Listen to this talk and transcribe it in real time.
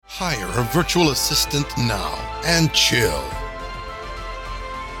Hire a virtual assistant now and chill.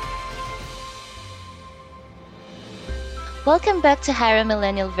 Welcome back to Hire a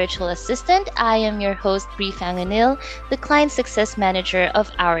Millennial Virtual Assistant. I am your host, Bri Fanganil, the Client Success Manager of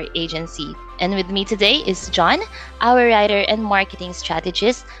our agency. And with me today is John, our writer and marketing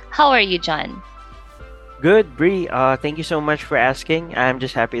strategist. How are you, John? Good, Bree. Thank you so much for asking. I'm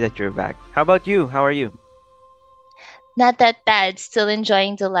just happy that you're back. How about you? How are you? Not that bad, still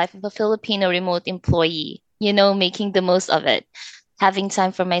enjoying the life of a Filipino remote employee, making the most of it. Having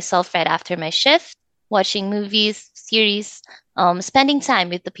time for myself right after my shift, watching movies, series, spending time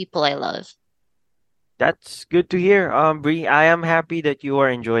with the people I love. That's good to hear. Bree, I am happy that you are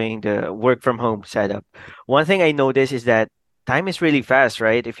enjoying the work from home setup. One thing I notice is that time is really fast,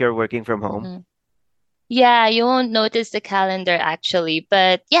 right? If you're working from home. Mhm. Yeah, you won't notice the calendar actually.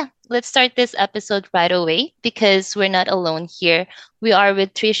 But yeah, let's start this episode right away because we're not alone here. We are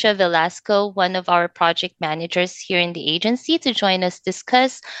with Trisha Velasco, one of our project managers here in the agency, to join us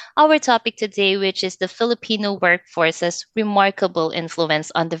discuss our topic today, which is the Filipino workforce's remarkable influence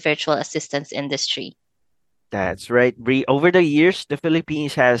on the virtual assistance industry. That's right, Bree. Over the years, the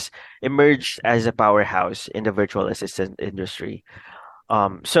Philippines has emerged as a powerhouse in the virtual assistant industry.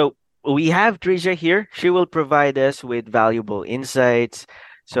 So we have Trisha here. She will provide us with valuable insights.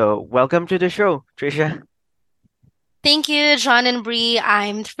 So welcome to the show, Trisha. Thank you, John and Bree.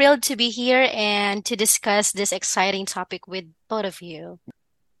 I'm thrilled to be here and to discuss this exciting topic with both of you.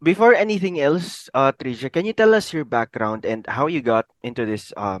 Before anything else, Trisha, can you tell us your background and how you got into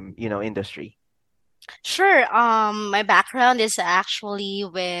this industry? Sure. My background is actually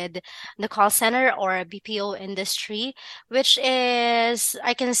with the call center or BPO industry, which is,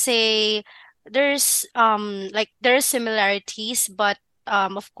 I can say, there's similarities, but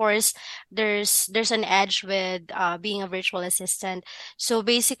of course, there's an edge with being a virtual assistant. So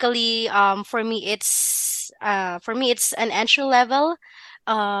basically, for me it's an entry level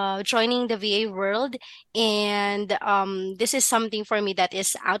joining the VA world, and this is something for me that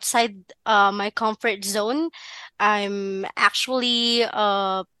is outside my comfort zone. I'm actually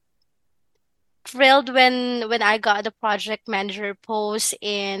thrilled when I got the project manager post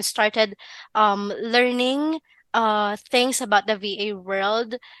and started learning things about the VA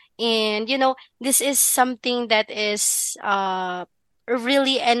world. And this is something that is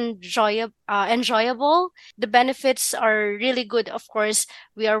really enjoyable. The benefits are really good. Of course,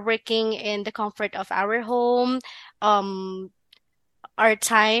 we are working in the comfort of our home. Um, our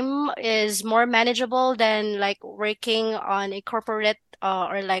time is more manageable than like working on a corporate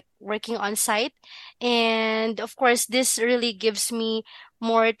or like working on site. And of course, this really gives me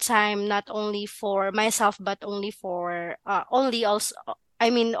more time not only for myself but only also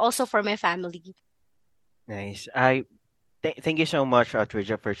I mean also for my family. Nice. Thank you so much,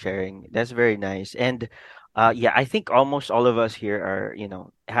 Trisha, for sharing. That's very nice. And yeah, I think almost all of us here are,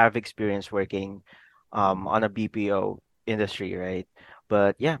 have experience working on a BPO industry, right?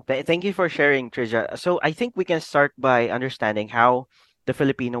 But yeah, thank you for sharing, Trisha. So I think we can start by understanding how the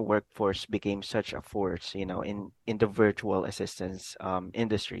Filipino workforce became such a force, in the virtual assistance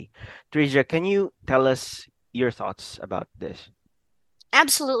industry. Trisha, can you tell us your thoughts about this?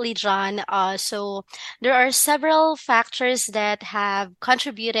 Absolutely, John. So there are several factors that have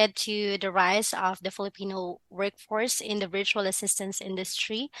contributed to the rise of the Filipino workforce in the virtual assistance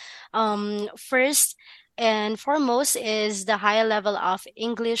industry. First and foremost is the high level of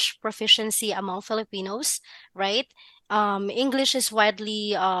English proficiency among Filipinos, right? English is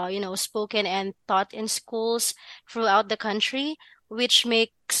widely, spoken and taught in schools throughout the country, which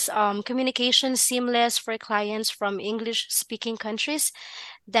makes communication seamless for clients from English-speaking countries.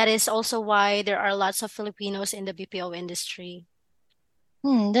 That is also why there are lots of Filipinos in the BPO industry.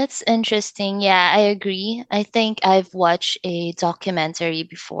 That's interesting. Yeah, I agree. I think I've watched a documentary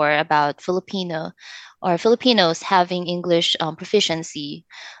before about Filipinos having English proficiency.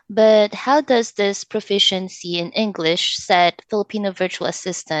 But how does this proficiency in English set Filipino virtual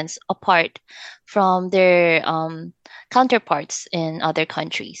assistants apart from their counterparts in other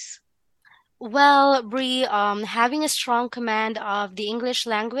countries? Well, Brie, having a strong command of the English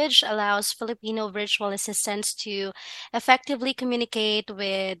language allows Filipino virtual assistants to effectively communicate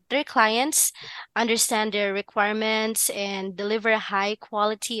with their clients, understand their requirements, and deliver a high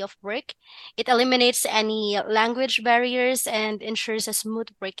quality of work. It eliminates any language barriers and ensures a smooth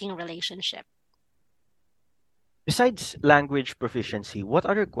working relationship. Besides language proficiency, what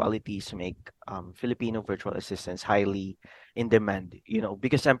other qualities make Filipino virtual assistants highly in demand?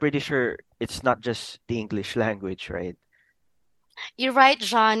 Because I'm pretty sure it's not just the English language, right? You're right,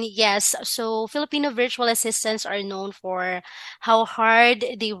 John. Yes. So Filipino virtual assistants are known for how hard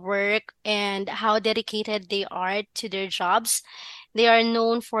they work and how dedicated they are to their jobs. They are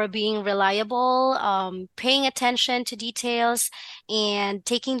known for being reliable, paying attention to details, and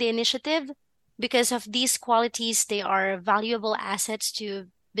taking the initiative. Because of these qualities, they are valuable assets to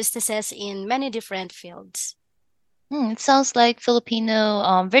businesses in many different fields. It sounds like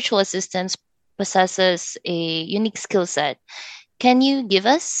Filipino virtual assistants possesses a unique skill set. Can you give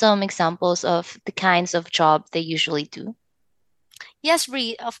us some examples of the kinds of job they usually do? Yes,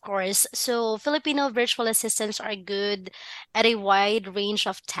 Brie, of course. So Filipino virtual assistants are good at a wide range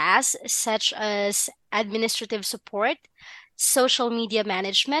of tasks, such as administrative support, social media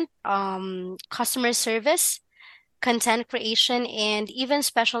management, customer service, content creation, and even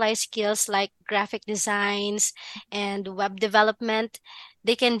specialized skills like graphic designs and web development.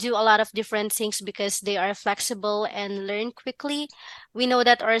 They can do a lot of different things because they are flexible and learn quickly. We know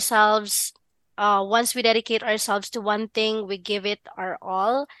that ourselves, once we dedicate ourselves to one thing, we give it our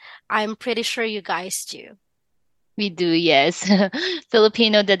all. I'm pretty sure you guys do. We do, yes.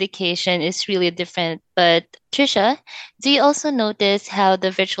 Filipino dedication is really different. But Trisha, do you also notice how the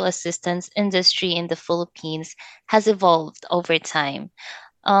virtual assistance industry in the Philippines has evolved over time?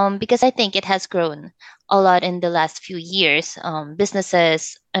 Because I think it has grown a lot in the last few years.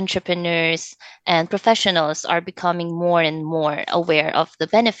 Businesses, entrepreneurs, and professionals are becoming more and more aware of the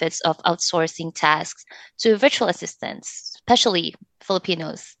benefits of outsourcing tasks to virtual assistants, especially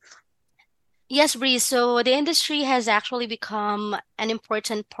Filipinos. Yes, Bree. So the industry has actually become an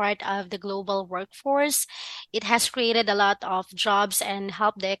important part of the global workforce. It has created a lot of jobs and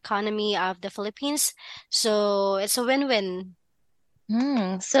helped the economy of the Philippines. So it's a win-win.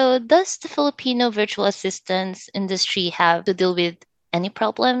 So, does the Filipino virtual assistance industry have to deal with any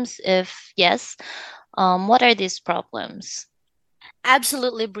problems? If yes, what are these problems?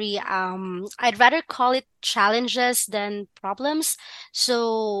 Absolutely, Brie. I'd rather call it challenges than problems.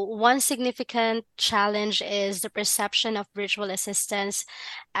 So, one significant challenge is the perception of virtual assistants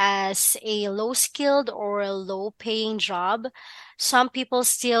as a low skilled or low paying job. Some people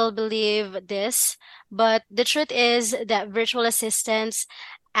still believe this, but the truth is that virtual assistants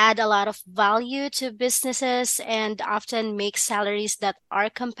add a lot of value to businesses and often make salaries that are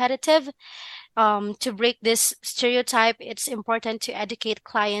competitive. To break this stereotype, it's important to educate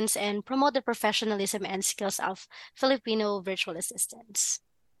clients and promote the professionalism and skills of Filipino virtual assistants.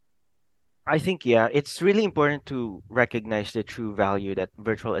 I think, yeah, it's really important to recognize the true value that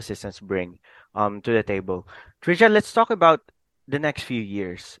virtual assistants bring to the table. Trisha, let's talk about the next few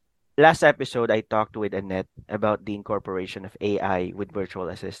years. Last episode, I talked with Annette about the incorporation of AI with virtual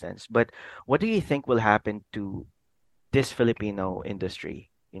assistants. But what do you think will happen to this Filipino industry,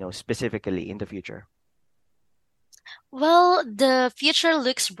 specifically in the future? Well, the future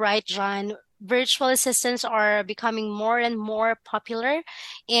looks bright, John. Virtual assistants are becoming more and more popular,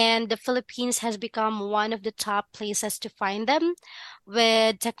 and the Philippines has become one of the top places to find them.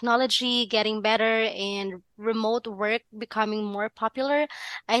 With technology getting better and remote work becoming more popular,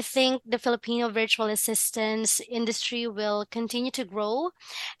 I think the Filipino virtual assistants industry will continue to grow,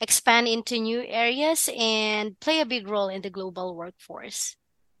 expand into new areas, and play a big role in the global workforce.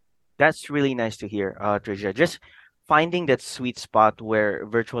 That's really nice to hear, Trisha. Just finding that sweet spot where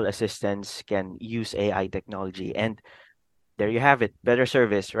virtual assistants can use AI technology. And there you have it, better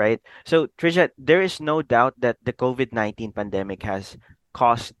service, right? So, Trisha, there is no doubt that the COVID-19 pandemic has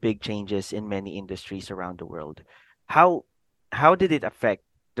caused big changes in many industries around the world. How how did it affect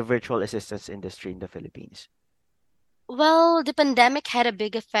the virtual assistance industry in the Philippines? Well, the pandemic had a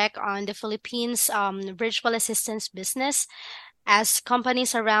big effect on the Philippines virtual assistance business. As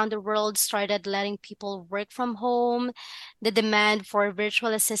companies around the world started letting people work from home, the demand for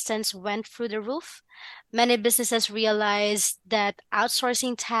virtual assistants went through the roof. Many businesses realized that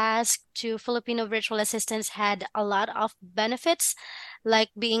outsourcing tasks to Filipino virtual assistants had a lot of benefits, like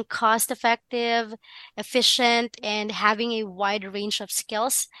being cost effective, efficient, and having a wide range of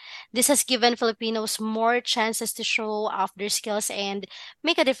skills. This has given Filipinos more chances to show off their skills and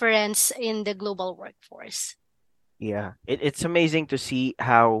make a difference in the global workforce. Yeah, it's amazing to see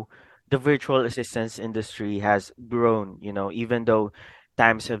how the virtual assistance industry has grown, even though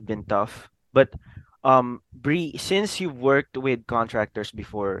times have been tough. But Bree, since you've worked with contractors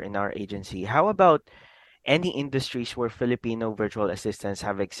before in our agency, how about any industries where Filipino virtual assistants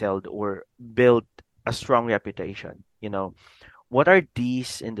have excelled or built a strong reputation? What are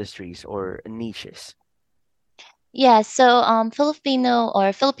these industries or niches? Yeah, so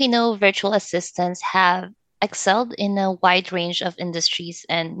Filipino virtual assistants have excelled in a wide range of industries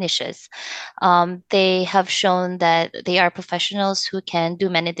and niches. They have shown that they are professionals who can do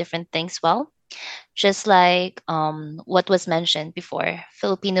many different things well, just like what was mentioned before.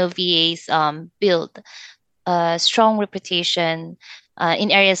 Filipino VAs build a strong reputation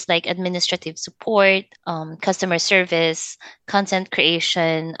in areas like administrative support, customer service, content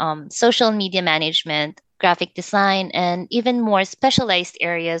creation, social media management, graphic design, and even more specialized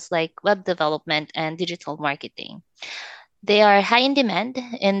areas like web development and digital marketing. They are high in demand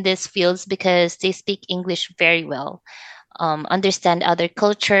in these fields because they speak English very well, understand other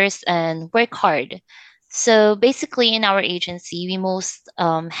cultures, and work hard. So basically, in our agency, we most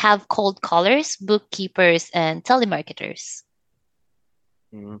have cold callers, bookkeepers, and telemarketers.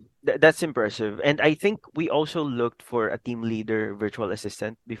 That's impressive. And I think we also looked for a team leader virtual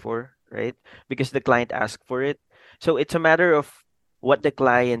assistant before, right? Because the client asked for it. So it's a matter of what the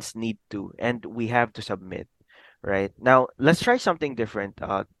clients need to, and we have to submit, right? Now, let's try something different.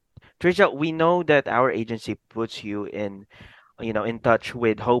 Trisha, we know that our agency puts you in, in touch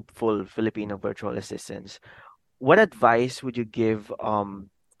with hopeful Filipino virtual assistants. What advice would you give,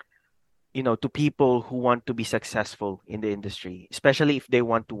 to people who want to be successful in the industry, especially if they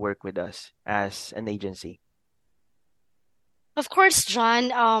want to work with us as an agency? Of course, John,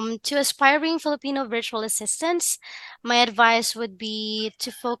 to aspiring Filipino virtual assistants, my advice would be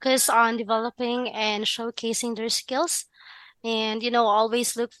to focus on developing and showcasing their skills, and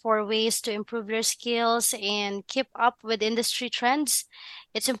always look for ways to improve your skills and keep up with industry trends.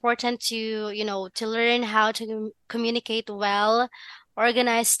 It's important to learn how to communicate well,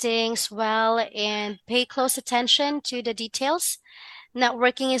 organize things well, and pay close attention to the details.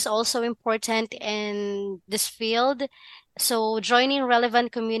 Networking is also important in this field. So, joining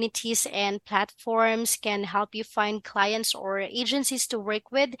relevant communities and platforms can help you find clients or agencies to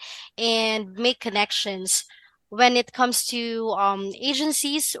work with and make connections. When it comes to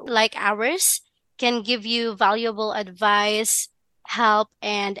agencies like ours, can give you valuable advice, help,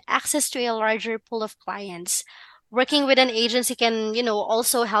 and access to a larger pool of clients. Working with an agency can,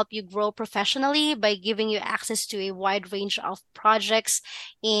 also help you grow professionally by giving you access to a wide range of projects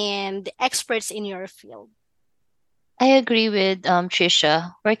and experts in your field. I agree with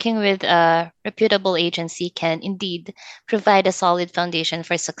Trisha. Working with a reputable agency can indeed provide a solid foundation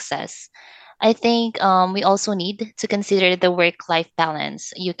for success. I think we also need to consider the work life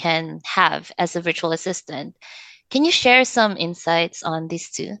balance you can have as a virtual assistant. Can you share some insights on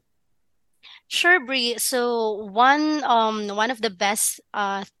these two? Sure, Bree. So one of the best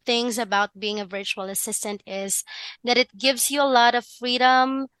things about being a virtual assistant is that it gives you a lot of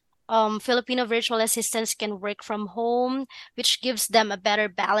freedom. Filipino virtual assistants can work from home, which gives them a better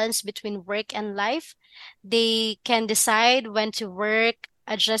balance between work and life. They can decide when to work,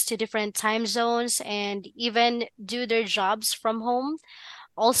 adjust to different time zones, and even do their jobs from home.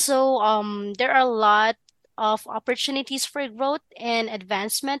 Also, there are a lot of opportunities for growth and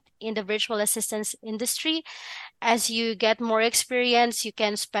advancement in the virtual assistance industry. As you get more experience, you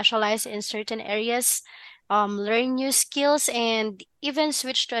can specialize in certain areas, learn new skills, and even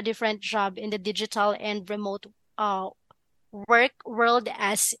switch to a different job in the digital and remote uh, work world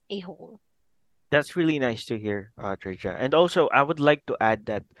as a whole. That's really nice to hear, Trisha. And also, I would like to add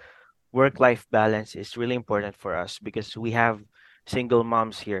that work-life balance is really important for us because we have single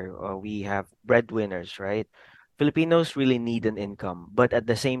moms here, or we have breadwinners, right? Filipinos really need an income, but at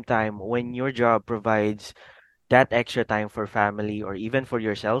the same time, when your job provides that extra time for family or even for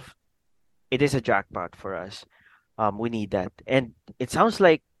yourself, it is a jackpot for us. We need that. And it sounds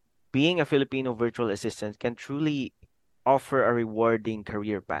like being a Filipino virtual assistant can truly offer a rewarding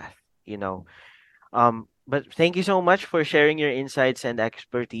career path, you know. But thank you so much for sharing your insights and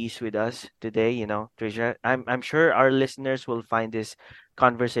expertise with us today, Trisha. I'm sure our listeners will find this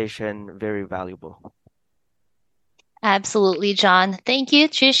conversation very valuable. Absolutely, John. Thank you,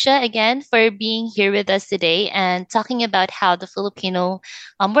 Trisha, again for being here with us today and talking about how the Filipino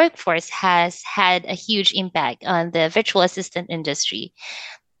workforce has had a huge impact on the virtual assistant industry.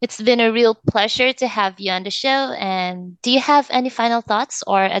 It's been a real pleasure to have you on the show. And do you have any final thoughts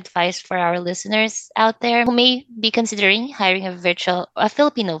or advice for our listeners out there who may be considering hiring a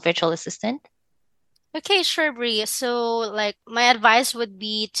Filipino virtual assistant? Okay, sure, Brie. So, like, my advice would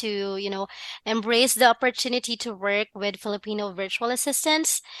be to, embrace the opportunity to work with Filipino virtual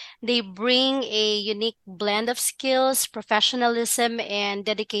assistants. They bring a unique blend of skills, professionalism, and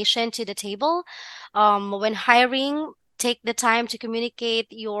dedication to the table. When hiring, take the time to communicate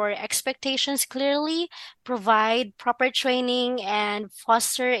your expectations clearly, provide proper training, and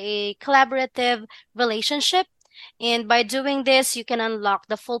foster a collaborative relationship. And by doing this, you can unlock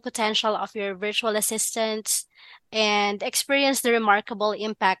the full potential of your virtual assistants and experience the remarkable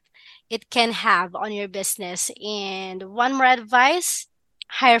impact it can have on your business. And one more advice,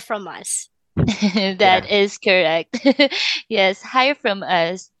 hire from us. That Yeah. is correct. Yes, hire from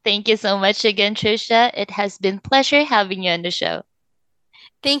us. Thank you so much again, Trisha. It has been pleasure having you on the show.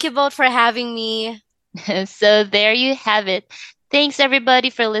 Thank you both for having me. So there you have it. Thanks everybody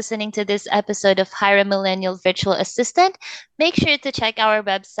for listening to this episode of Hire a Millennial Virtual Assistant. Make sure to check our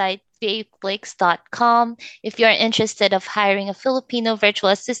website vaflix.com if you are interested of hiring a Filipino virtual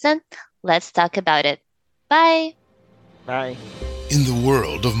assistant. Let's talk about it. Bye. Bye. In the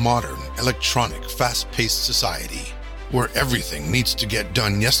world of modern, electronic, fast-paced society, where everything needs to get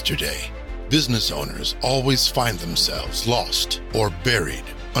done yesterday, business owners always find themselves lost or buried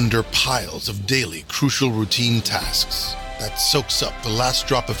under piles of daily crucial routine tasks that soaks up the last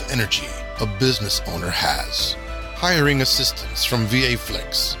drop of energy a business owner has. Hiring assistants from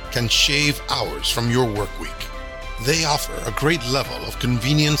VAFlix can shave hours from your work week. They offer a great level of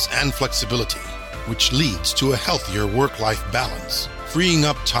convenience and flexibility, which leads to a healthier work-life balance, freeing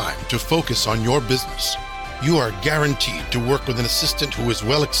up time to focus on your business. You are guaranteed to work with an assistant who is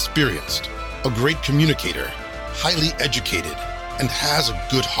well experienced, a great communicator, highly educated, and has a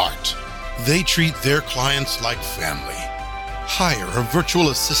good heart. They treat their clients like family. Hire a virtual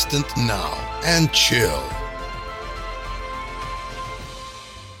assistant now and chill.